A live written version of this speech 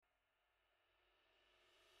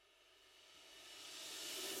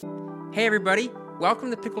Hey everybody,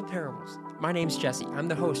 welcome to Pickled Parables. My name's Jesse. I'm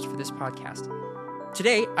the host for this podcast.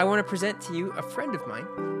 Today, I want to present to you a friend of mine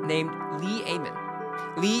named Lee Amen.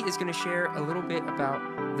 Lee is going to share a little bit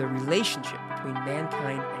about the relationship between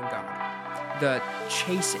mankind and God, the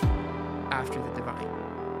chasing after the divine.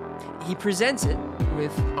 He presents it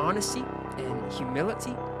with honesty and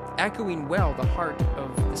humility, echoing well the heart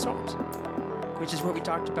of the Psalms, which is what we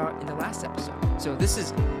talked about in the last episode. So this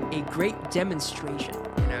is a great demonstration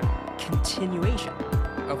and a continuation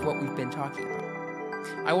of what we've been talking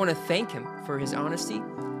about. I want to thank him for his honesty,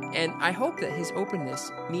 and I hope that his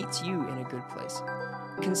openness meets you in a good place.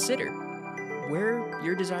 Consider where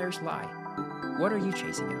your desires lie. What are you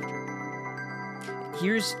chasing after?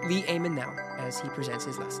 Here's Lee Amen now as he presents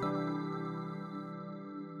his lesson.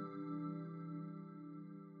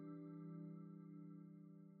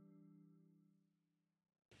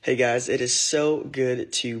 Hey guys, it is so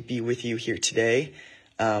good to be with you here today.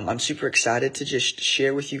 I'm super excited to just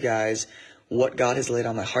share with you guys what God has laid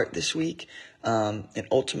on my heart this week, and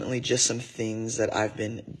ultimately just some things that I've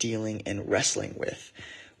been dealing and wrestling with.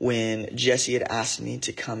 When Jesse had asked me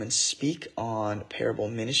to come and speak on Parable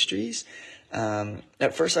Ministries,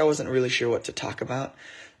 at first I wasn't really sure what to talk about.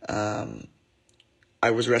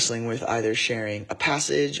 I was wrestling with either sharing a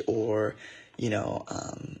passage or,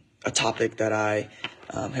 a topic that I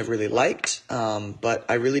have really liked, but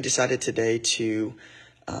I really decided today to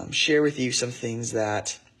share with you some things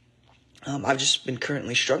that I've just been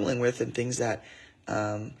currently struggling with and things that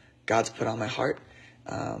God's put on my heart.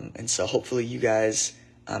 And so hopefully you guys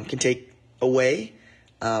can take away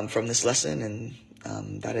from this lesson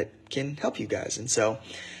and that it can help you guys. And so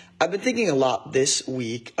I've been thinking a lot this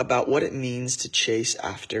week about what it means to chase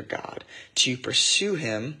after God, to pursue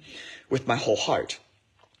him with my whole heart.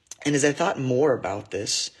 And as I thought more about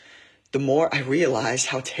this, the more I realized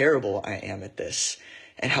how terrible I am at this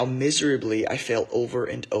and how miserably I fail over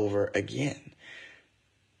and over again.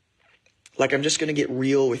 Like, I'm just going to get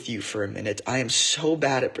real with you for a minute. I am so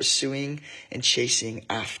bad at pursuing and chasing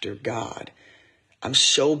after God. I'm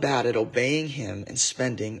so bad at obeying him and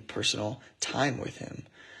spending personal time with him.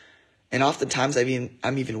 And oftentimes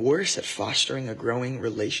I'm even worse at fostering a growing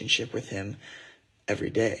relationship with him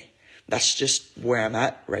every day. That's just where I'm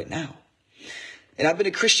at right now. And I've been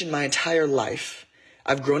a Christian my entire life.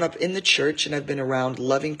 I've grown up in the church and I've been around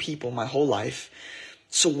loving people my whole life.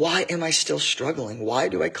 So why am I still struggling? Why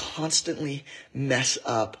do I constantly mess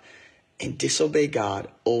up and disobey God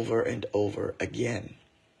over and over again?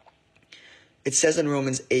 It says in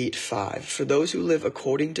Romans 8:5, "For those who live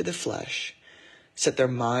according to the flesh set their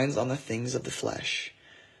minds on the things of the flesh,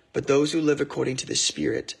 but those who live according to the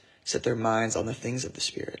Spirit set their minds on the things of the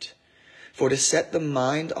Spirit. For to set the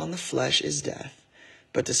mind on the flesh is death,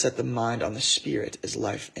 but to set the mind on the Spirit is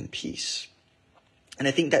life and peace." And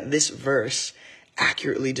I think that this verse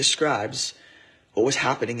accurately describes what was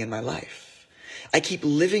happening in my life. I keep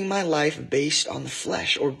living my life based on the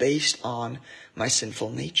flesh or based on my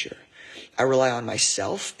sinful nature. I rely on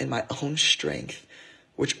myself and my own strength,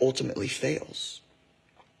 which ultimately fails.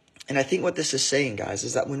 And I think what this is saying, guys,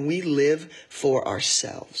 is that when we live for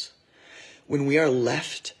ourselves, when we are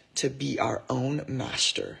left to be our own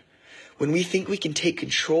master, when we think we can take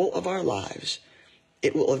control of our lives,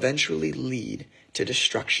 it will eventually lead to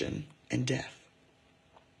destruction and death.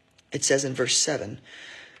 It says in verse 7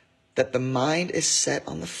 that the mind is set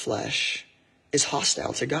on the flesh is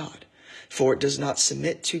hostile to God, for it does not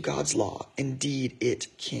submit to God's law. Indeed, it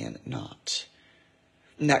cannot.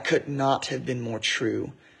 And that could not have been more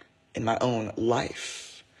true in my own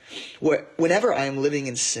life. Whenever I am living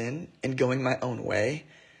in sin and going my own way,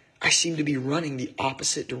 I seem to be running the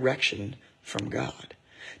opposite direction from God.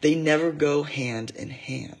 They never go hand in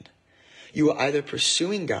hand. You are either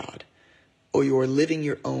pursuing God or you are living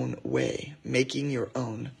your own way, making your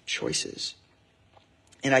own choices.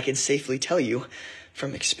 And I can safely tell you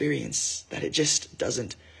from experience that it just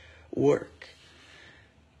doesn't work.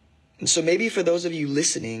 And so maybe for those of you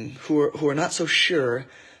listening who are not so sure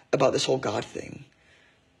about this whole God thing,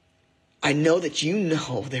 I know that you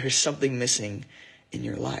know there is something missing in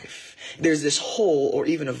your life. There's this hole or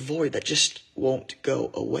even a void that just won't go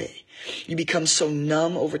away. You become so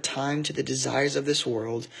numb over time to the desires of this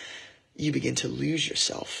world, you begin to lose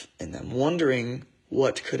yourself in them, wondering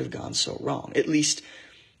what could have gone so wrong. At least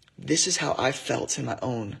this is how I felt in my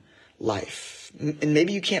own life. And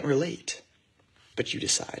maybe you can't relate, but you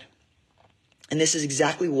decide. And this is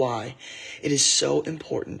exactly why it is so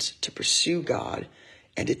important to pursue God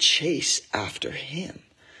and to chase after him.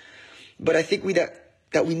 But I think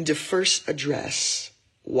that we need to first address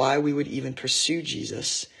why we would even pursue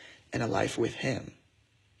Jesus and a life with him.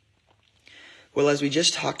 Well, as we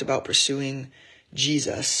just talked about pursuing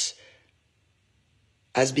Jesus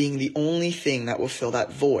as being the only thing that will fill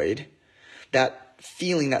that void, that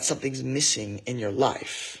feeling that something's missing in your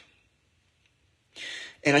life.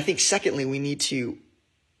 And I think secondly, we need to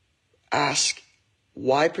ask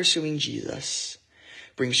why pursuing Jesus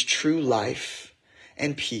brings true life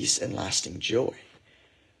and peace and lasting joy.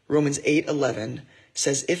 Romans 8:11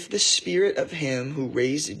 says, if the spirit of him who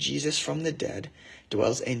raised Jesus from the dead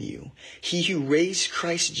dwells in you, he who raised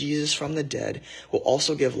Christ Jesus from the dead will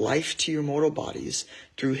also give life to your mortal bodies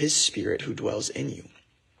through his spirit who dwells in you.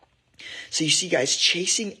 So you see, guys,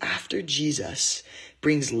 chasing after Jesus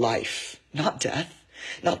brings life, not death.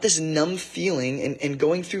 Not this numb feeling and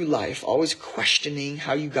going through life, always questioning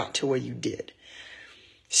how you got to where you did.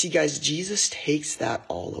 See, guys, Jesus takes that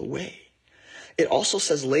all away. It also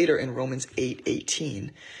says later in Romans 8:18,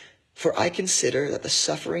 for I consider that the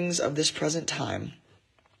sufferings of this present time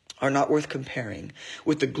are not worth comparing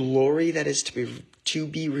with the glory that is to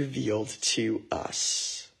be revealed to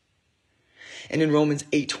us. And in Romans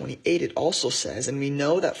 8:28, it also says, and we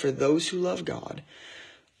know that for those who love God,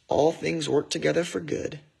 all things work together for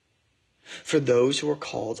good, for those who are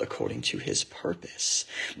called according to his purpose.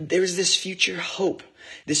 There's this future hope,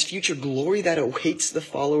 this future glory that awaits the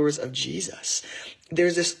followers of Jesus.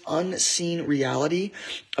 There's this unseen reality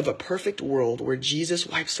of a perfect world where Jesus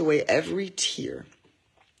wipes away every tear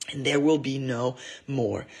and there will be no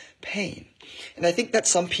more pain. And I think that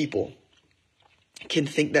some people can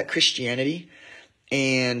think that Christianity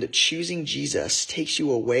and choosing Jesus takes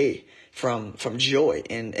you away from joy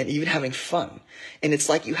and even having fun. And it's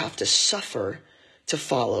like you have to suffer to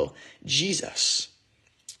follow Jesus.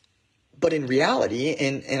 But in reality,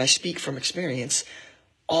 and I speak from experience,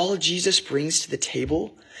 all Jesus brings to the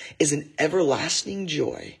table is an everlasting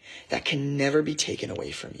joy that can never be taken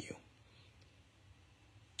away from you.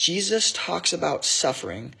 Jesus talks about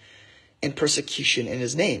suffering and persecution in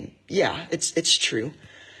his name. Yeah, it's true.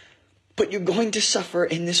 But you're going to suffer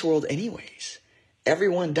in this world anyways.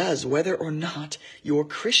 Everyone does, whether or not you're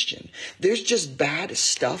Christian. There's just bad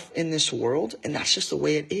stuff in this world, and that's just the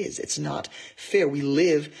way it is. It's not fair. We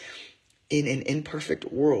live in an imperfect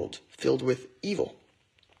world filled with evil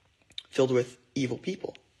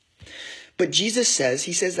people. But Jesus says,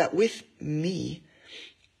 he says that with me,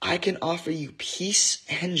 I can offer you peace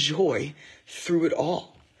and joy through it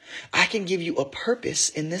all. I can give you a purpose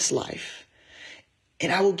in this life,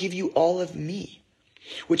 and I will give you all of me,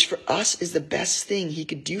 which for us is the best thing he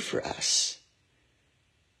could do for us,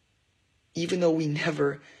 even though we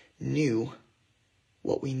never knew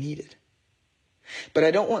what we needed. But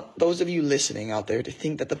I don't want those of you listening out there to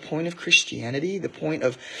think that the point of Christianity, the point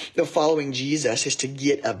of following Jesus, is to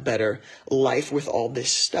get a better life with all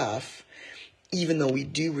this stuff, even though we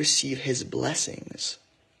do receive his blessings.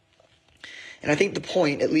 And I think the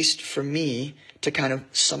point, at least for me, to kind of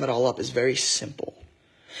sum it all up, is very simple.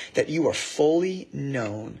 That you are fully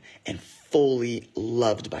known and fully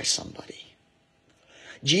loved by somebody.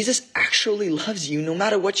 Jesus actually loves you no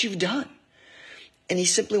matter what you've done. And he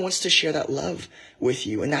simply wants to share that love with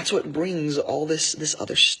you. And that's what brings all this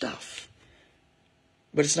other stuff.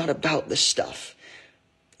 But it's not about the stuff.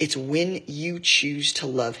 It's when you choose to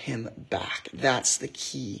love him back. That's the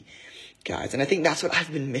key, guys. And I think that's what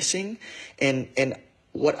I've been missing. And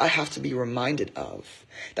what I have to be reminded of.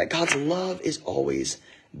 That God's love is always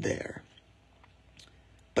there.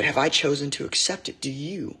 But have I chosen to accept it? Do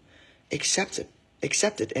you accept it?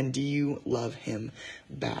 And do you love him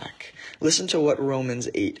back? Listen to what Romans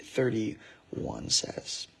 8:31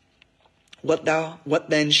 says. What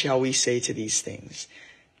then shall we say to these things?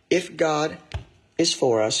 If God is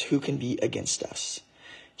for us, who can be against us?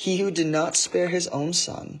 He who did not spare his own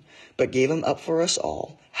son, but gave him up for us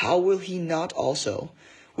all, how will he not also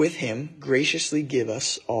with him graciously give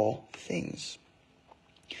us all things?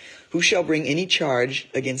 Who shall bring any charge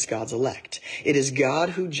against God's elect? It is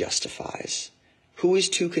God who justifies. Who is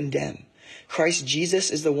to condemn? Christ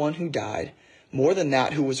Jesus is the one who died, more than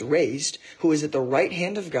that, who was raised, who is at the right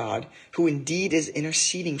hand of God, who indeed is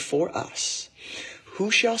interceding for us.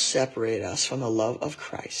 Who shall separate us from the love of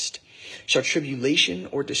Christ? Shall tribulation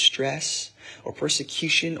or distress or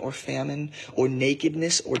persecution or famine or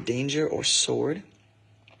nakedness or danger or sword?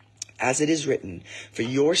 As it is written, for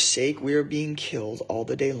your sake we are being killed all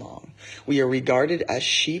the day long. We are regarded as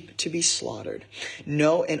sheep to be slaughtered.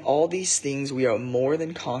 No, in all these things we are more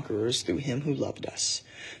than conquerors through him who loved us.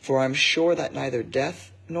 For I am sure that neither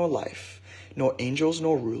death nor life, nor angels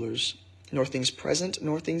nor rulers, nor things present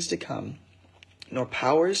nor things to come, nor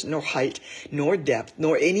powers, nor height, nor depth,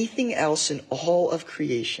 nor anything else in all of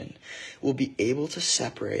creation will be able to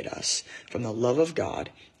separate us from the love of God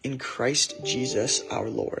in Christ Jesus our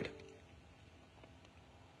Lord.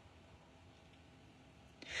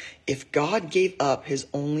 If God gave up his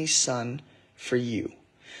only son for you,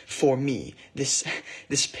 for me, this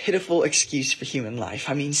pitiful excuse for human life.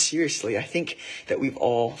 I mean, seriously, I think that we've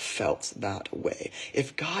all felt that way.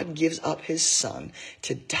 If God gives up his son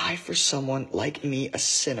to die for someone like me, a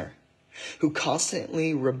sinner, who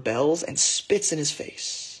constantly rebels and spits in his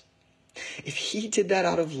face, if he did that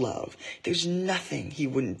out of love, there's nothing he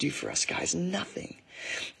wouldn't do for us, guys, nothing.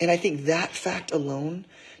 And I think that fact alone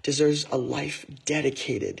deserves a life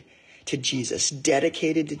dedicated to Jesus,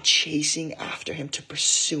 dedicated to chasing after him, to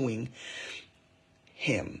pursuing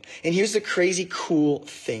him. And here's the crazy cool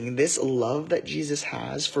thing. This love that Jesus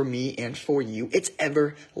has for me and for you, it's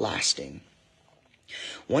everlasting.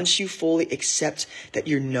 Once you fully accept that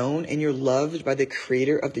you're known and you're loved by the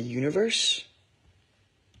creator of the universe,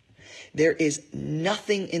 there is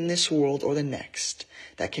nothing in this world or the next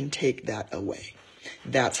that can take that away.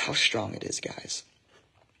 That's how strong it is, guys.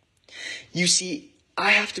 You see,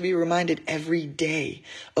 I have to be reminded every day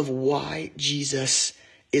of why Jesus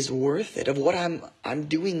is worth it, of what I'm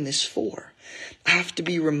doing this for. I have to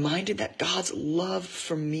be reminded that God's love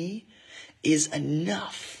for me is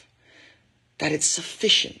enough, that it's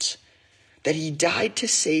sufficient, that he died to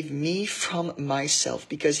save me from myself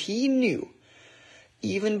because he knew,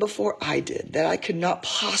 even before I did, that I could not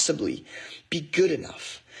possibly be good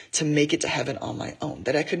enough to make it to heaven on my own,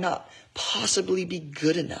 that I could not possibly be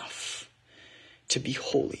good enough to be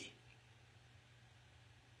holy.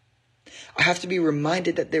 I have to be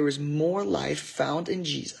reminded that there is more life found in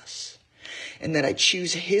Jesus, and that I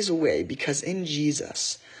choose his way because in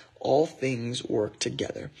Jesus, all things work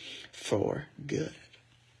together for good.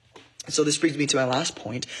 So this brings me to my last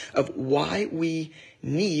point of why we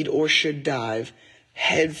need or should dive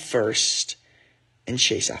head first and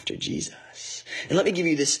chase after Jesus. And let me give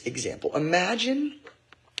you this example. Imagine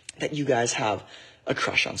that you guys have a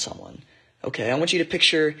crush on someone. Okay, I want you to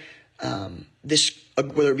picture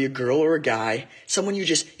whether it be a girl or a guy, someone you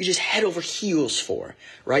just head over heels for,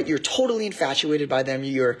 right? You're totally infatuated by them.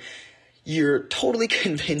 You're totally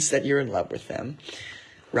convinced that you're in love with them,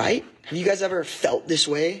 right? Have you guys ever felt this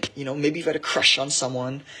way? You know, maybe you've had a crush on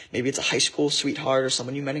someone. Maybe it's a high school sweetheart or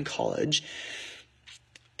someone you met in college.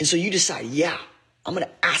 And so you decide, yeah, I'm going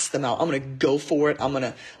to ask them out. I'm going to go for it. I'm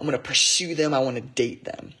going to pursue them. I want to date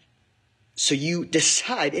them. So you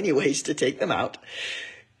decide anyways to take them out.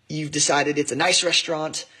 You've decided it's a nice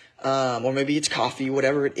restaurant, or maybe it's coffee,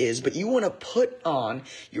 whatever it is, but you want to put on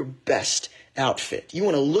your best outfit. You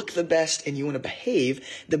want to look the best and you want to behave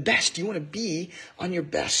the best. You want to be on your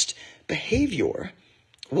best behavior.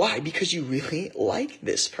 Why? Because you really like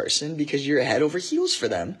this person, because you're head over heels for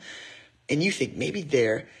them, and you think maybe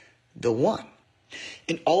they're the one.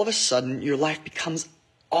 And all of a sudden, your life becomes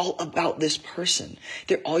all about this person.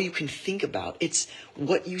 They're all you can think about. It's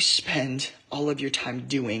what you spend all of your time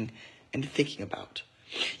doing and thinking about.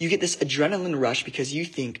 You get this adrenaline rush because you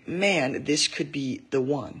think, man, this could be the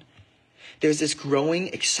one. There's this growing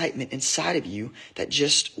excitement inside of you that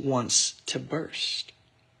just wants to burst.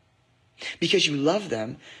 Because you love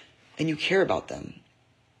them and you care about them.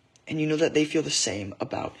 And you know that they feel the same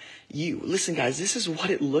about you. Listen, guys, this is what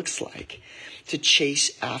it looks like to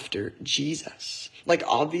chase after Jesus. Like,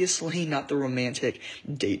 obviously not the romantic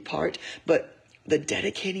date part, but the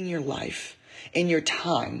dedicating your life and your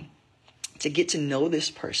time to get to know this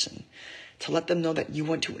person, to let them know that you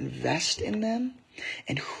want to invest in them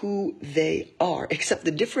and who they are. Except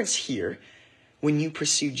the difference here when you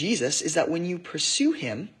pursue Jesus is that when you pursue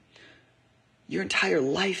him, your entire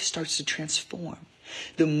life starts to transform.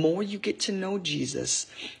 The more you get to know Jesus,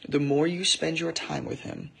 the more you spend your time with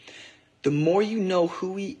him, the more you know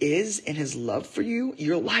who he is and his love for you,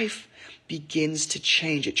 your life begins to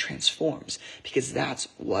change. It transforms because that's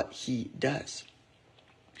what he does.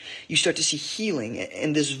 You start to see healing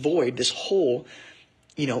and this void, this hole,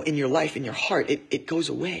 in your life, in your heart, it goes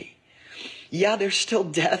away. Yeah, there's still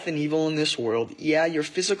death and evil in this world. Yeah, your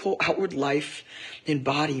physical outward life and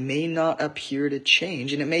body may not appear to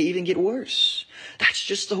change, and it may even get worse. That's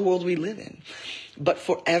just the world we live in. But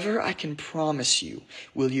forever, I can promise you,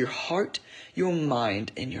 will your heart, your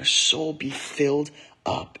mind, and your soul be filled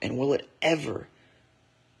up, and will it ever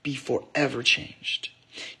be forever changed?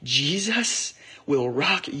 Jesus will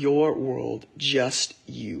rock your world. Just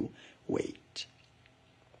you wait.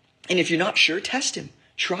 And if you're not sure, test him.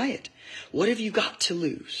 Try it. What have you got to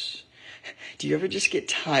lose? Do you ever just get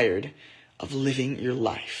tired of living your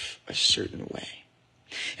life a certain way?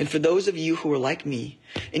 And for those of you who are like me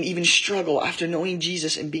and even struggle after knowing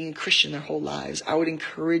Jesus and being a Christian their whole lives, I would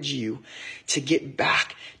encourage you to get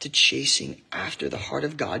back to chasing after the heart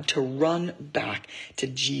of God, to run back to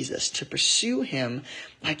Jesus, to pursue him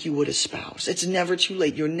like you would a spouse. It's never too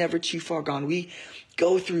late. You're never too far gone. We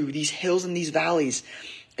go through these hills and these valleys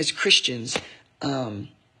as Christians.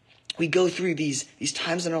 We go through these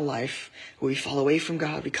times in our life where we fall away from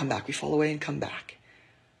God, we come back, we fall away and come back.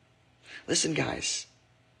 Listen, guys.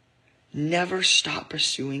 Never stop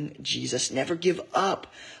pursuing Jesus. Never give up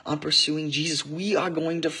on pursuing Jesus. We are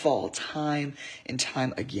going to fall time and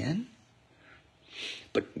time again.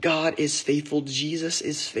 But God is faithful. Jesus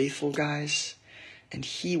is faithful, guys. And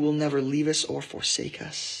he will never leave us or forsake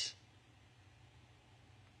us.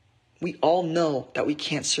 We all know that we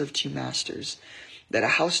can't serve two masters. That a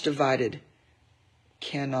house divided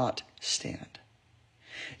cannot stand.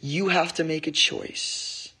 You have to make a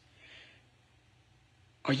choice.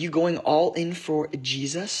 Are you going all in for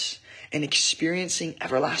Jesus and experiencing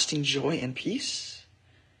everlasting joy and peace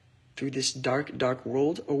through this dark, dark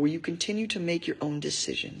world? Or will you continue to make your own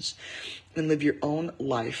decisions and live your own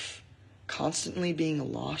life, constantly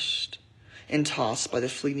being lost and tossed by the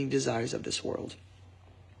fleeting desires of this world?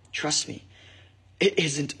 Trust me, it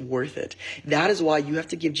isn't worth it. That is why you have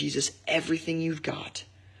to give Jesus everything you've got.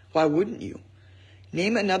 Why wouldn't you?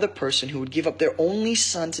 Name another person who would give up their only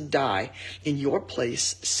son to die in your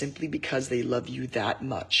place simply because they love you that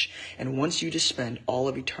much and wants you to spend all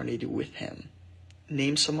of eternity with him.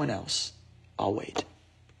 Name someone else. I'll wait.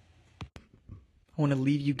 I want to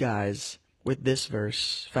leave you guys with this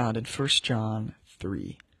verse found in 1 John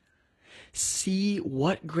 3. See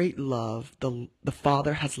what great love the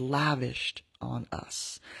Father has lavished on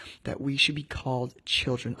us, that we should be called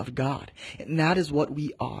children of God. And that is what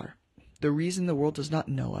we are. The reason the world does not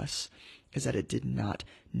know us is that it did not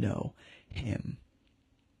know him.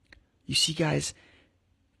 You see, guys,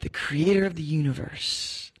 the creator of the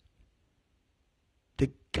universe,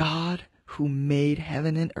 the God who made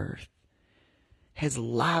heaven and earth, has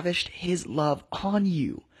lavished his love on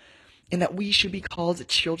you, and that we should be called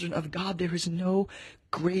children of God. There is no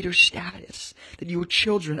greater status, that you are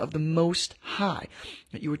children of the Most High,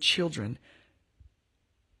 that you are children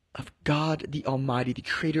of God the Almighty, the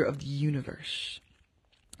creator of the universe,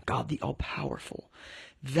 God the All-Powerful.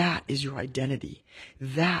 That is your identity.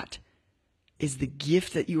 That is the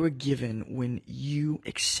gift that you are given when you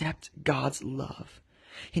accept God's love.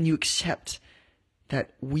 And you accept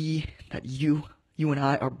that you and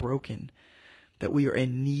I are broken, that we are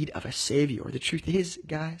in need of a Savior. The truth is,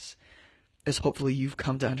 guys, as hopefully you've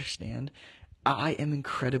come to understand, I am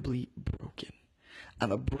incredibly broken.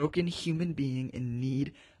 I'm a broken human being in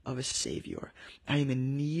need of a Savior. I am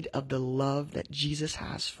in need of the love that Jesus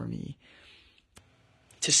has for me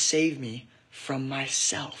to save me from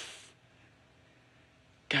myself.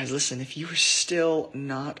 Guys, listen, if you are still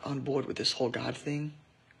not on board with this whole God thing,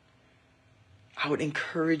 I would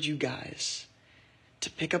encourage you guys to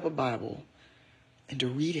pick up a Bible and to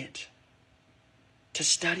read it, to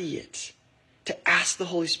study it, to ask the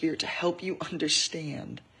Holy Spirit to help you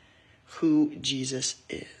understand who Jesus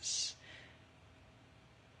is.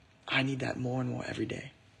 I need that more and more every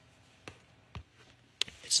day.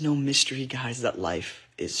 It's no mystery, guys, that life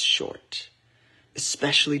is short,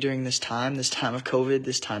 especially during this time of COVID,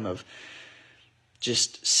 this time of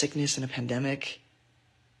just sickness and a pandemic.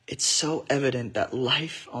 It's so evident that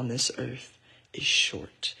life on this earth is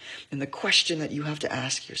short. And the question that you have to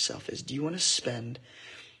ask yourself is, do you want to spend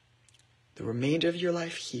the remainder of your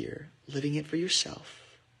life here living it for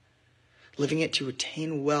yourself, living it to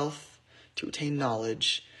attain wealth, to attain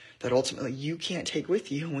knowledge that ultimately you can't take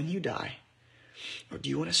with you when you die? Or do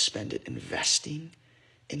you want to spend it investing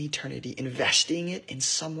in eternity, investing it in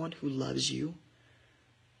someone who loves you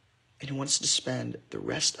and who wants to spend the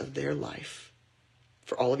rest of their life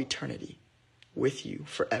for all of eternity with you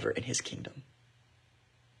forever in his kingdom?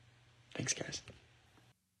 Thanks, guys.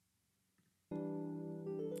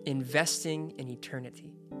 Investing in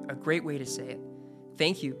eternity. A great way to say it.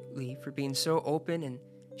 Thank you, Lee, for being so open and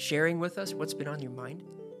sharing with us what's been on your mind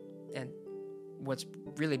and what's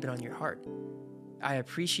really been on your heart. I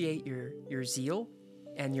appreciate your zeal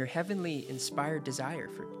and your heavenly inspired desire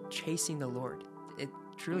for chasing the Lord. It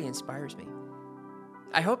truly inspires me.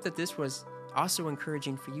 I hope that this was also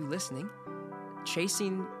encouraging for you listening.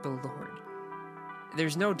 Chasing the Lord.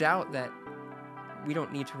 There's no doubt that we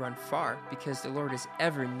don't need to run far because the Lord is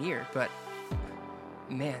ever near, but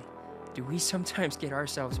man, do we sometimes get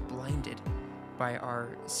ourselves blinded by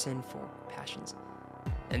our sinful passions.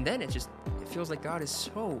 And then it feels like God is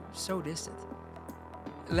so distant.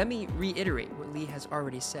 Let me reiterate what Lee has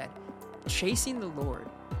already said. chasing the Lord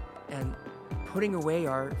and putting away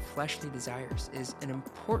our fleshly desires is an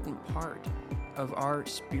important part of our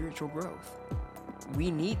spiritual growth. We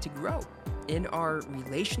need to grow in our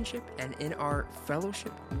relationship and in our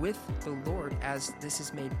fellowship with the Lord, as this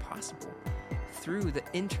is made possible through the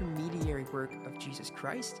intermediary work of Jesus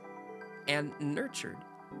Christ and nurtured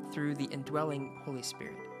through the indwelling Holy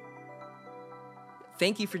Spirit.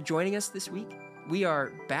 Thank you for joining us this week. We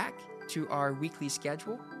are back to our weekly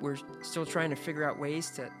schedule. We're still trying to figure out ways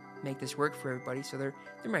to make this work for everybody, so there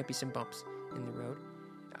might be some bumps in the road.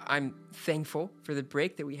 I'm thankful for the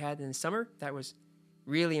break that we had in the summer. That was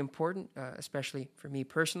really important, especially for me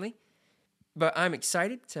personally. But I'm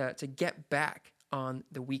excited to get back on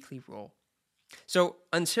the weekly roll. So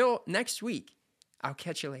until next week, I'll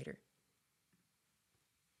catch you later.